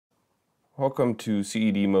Welcome to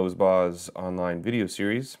CED Mosbah's online video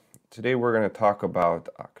series. Today we're going to talk about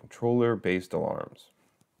controller-based alarms.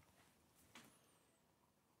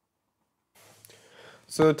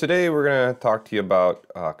 So today we're going to talk to you about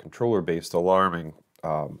controller-based alarming.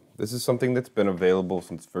 This is something that's been available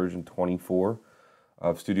since version 24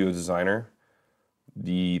 of Studio Designer.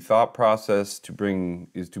 The thought process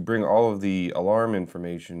is to bring all of the alarm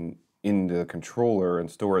information in the controller and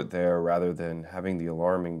store it there rather than having the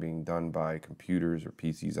alarming being done by computers or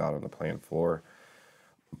PCs out on the plant floor.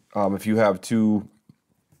 If you have two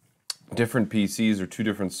different PCs or two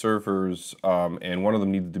different servers and one of them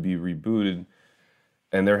needed to be rebooted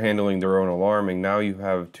and they're handling their own alarming, now you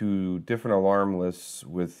have two different alarm lists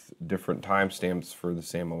with different timestamps for the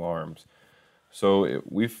same alarms. So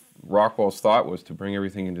Rockwell's thought was to bring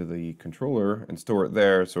everything into the controller and store it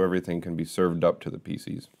there so everything can be served up to the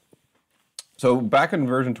PCs. So back in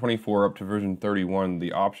version 24 up to version 31,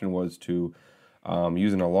 the option was to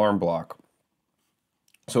use an alarm block.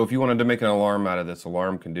 So if you wanted to make an alarm out of this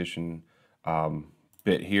alarm condition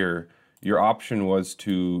bit here, your option was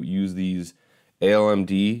to use these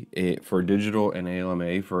ALMD for digital and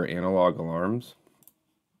ALMA for analog alarms.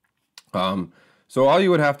 So all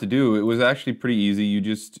you would have to do, it was actually pretty easy. You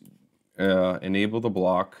just enable the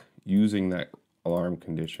block using that alarm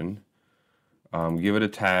condition, give it a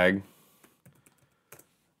tag.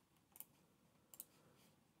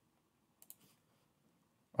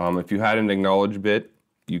 If you had an acknowledge bit,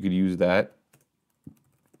 you could use that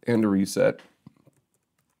and a reset.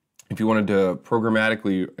 If you wanted to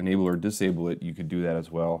programmatically enable or disable it, you could do that as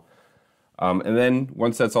well. And then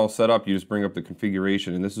once that's all set up, you just bring up the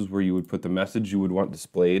configuration, and this is where you would put the message you would want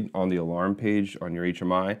displayed on the alarm page on your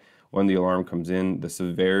HMI when the alarm comes in, the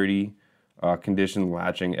severity, condition,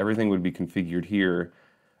 latching, everything would be configured here.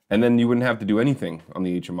 And then you wouldn't have to do anything on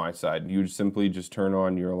the HMI side. You would simply just turn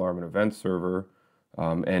on your alarm and event server,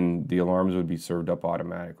 and the alarms would be served up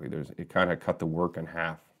automatically. It kind of cut the work in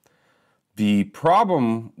half. The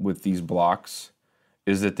problem with these blocks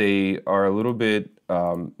is that they are a little bit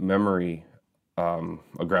memory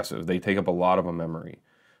aggressive. They take up a lot of a memory.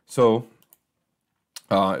 So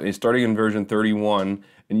starting in version 31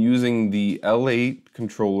 and using the L8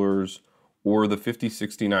 controllers or the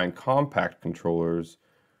 5069 compact controllers,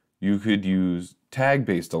 you could use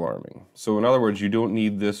tag-based alarming. So in other words, you don't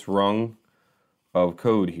need this rung of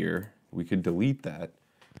code here. We could delete that.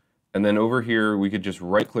 And then over here, we could just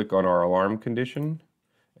right-click on our alarm condition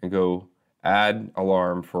and go add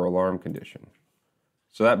alarm for alarm condition.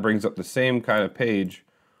 So that brings up the same kind of page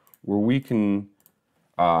where we can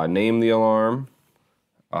name the alarm,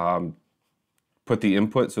 put the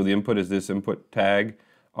input, so the input is this input tag,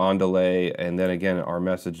 on delay, and then again our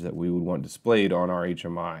message that we would want displayed on our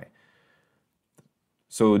HMI.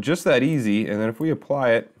 So just that easy, and then if we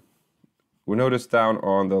apply it, we'll notice down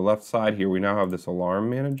on the left side here we now have this alarm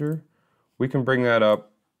manager. We can bring that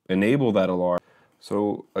up, enable that alarm.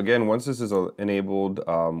 So again, once this is enabled,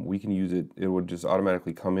 we can use it. It would just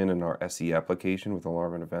automatically come in our SE application with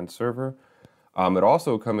alarm and event server. It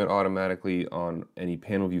also come in automatically on any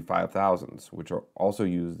panel view 5000s, which also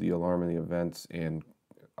use the alarm and the events and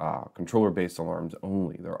controller-based alarms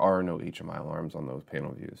only. There are no HMI alarms on those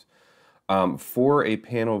panel views. For a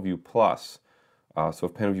panel view plus, so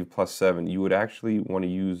if panel view plus 7, you would actually want to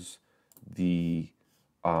use the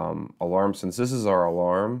alarm. Since this is our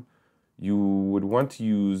alarm, you would want to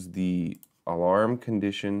use the alarm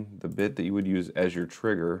condition, the bit that you would use as your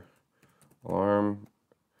trigger, alarm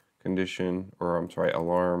condition, or I'm sorry,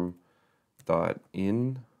 alarm dot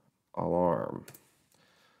in alarm.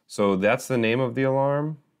 So that's the name of the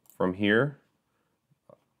alarm from here.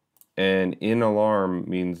 And in alarm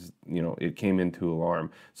means, you know, it came into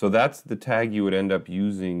alarm. So that's the tag you would end up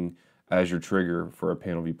using as your trigger for a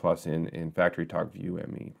panel view plus in FactoryTalk View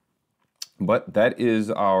ME. But that is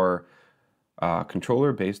our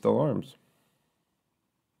controller-based alarms.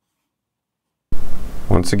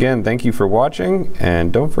 Once again, thank you for watching,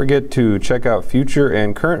 and don't forget to check out future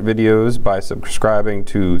and current videos by subscribing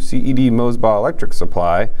to CED Mosbah Electric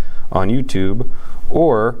Supply on YouTube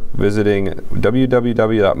or visiting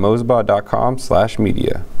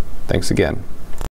www.mosbah.com/media. Thanks again.